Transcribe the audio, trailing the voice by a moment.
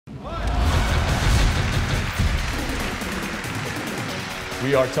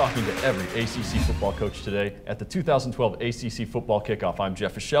We are talking to every ACC football coach today at the 2012 ACC Football Kickoff. I'm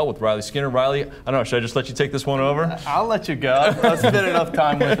Jeff Fischel with Riley Skinner. Riley, I don't know, should I just let you take this one over? I'll let you go. I've spent enough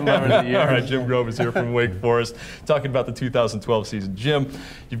time with him over the years. All right, Jim Grobe is here from Wake Forest talking about the 2012 season. Jim,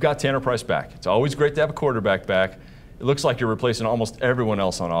 you've got Tanner Price back. It's always great to have a quarterback back. It looks like you're replacing almost everyone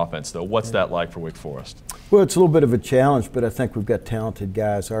else on offense, though. What's that like for Wake Forest? Well, it's a little bit of a challenge, but I think we've got talented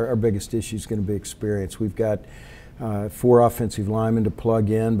guys. Our biggest issue is going to be experience. We've got 4 offensive linemen to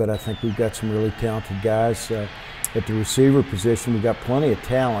plug in, but I think we've got some really talented guys. At the receiver position, we've got plenty of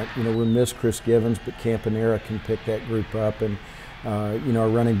talent. You know, we'll miss Chris Givens, but Campanera can pick that group up. And, you know, our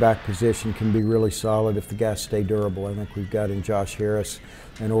running back position can be really solid if the guys stay durable. I think we've got in Josh Harris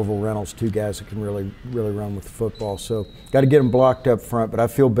and Orville Reynolds 2 guys that can really run with the football. So got to get them blocked up front, but I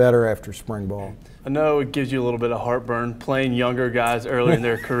feel better after spring ball. I know it gives you a little bit of heartburn playing younger guys early in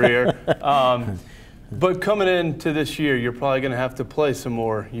their career. But coming into this year, you're probably going to have to play some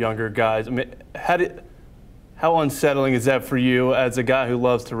more younger guys. I mean, how unsettling is that for you as a guy who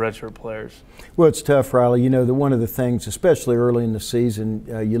loves to redshirt players? Well, it's tough, Riley. You know, one of the things, especially early in the season,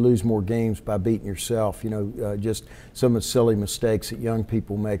 you lose more games by beating yourself. You know, just some of the silly mistakes that young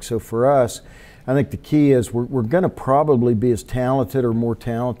people make. So for us, I think the key is we're going to probably be as talented or more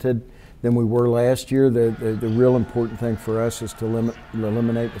talented than we were last year. The real important thing for us is to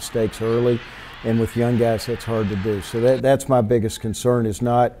eliminate mistakes early. And with young guys, that's hard to do. So that's my biggest concern, is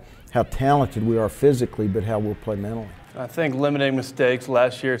not how talented we are physically, but how we'll play mentally. I think limiting mistakes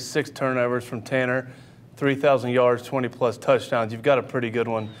last year, 6 turnovers from Tanner, 3,000 yards, 20-plus touchdowns. You've got a pretty good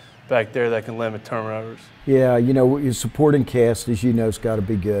one back there that can limit turnovers. Yeah, you know, his supporting cast, as you know, has got to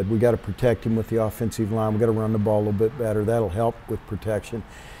be good. We've got to protect him with the offensive line. We've got to run the ball a little bit better. That'll help with protection.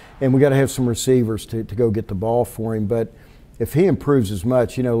 And we've got to have some receivers to go get the ball for him. But if he improves as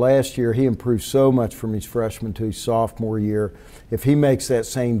much, you know, last year he improved so much from his freshman to his sophomore year. If he makes that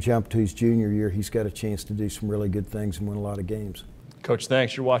same jump to his junior year, he's got a chance to do some really good things and win a lot of games. Coach,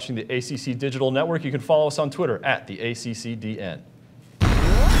 thanks. You're watching the ACC Digital Network. You can follow us on Twitter at the ACCDN.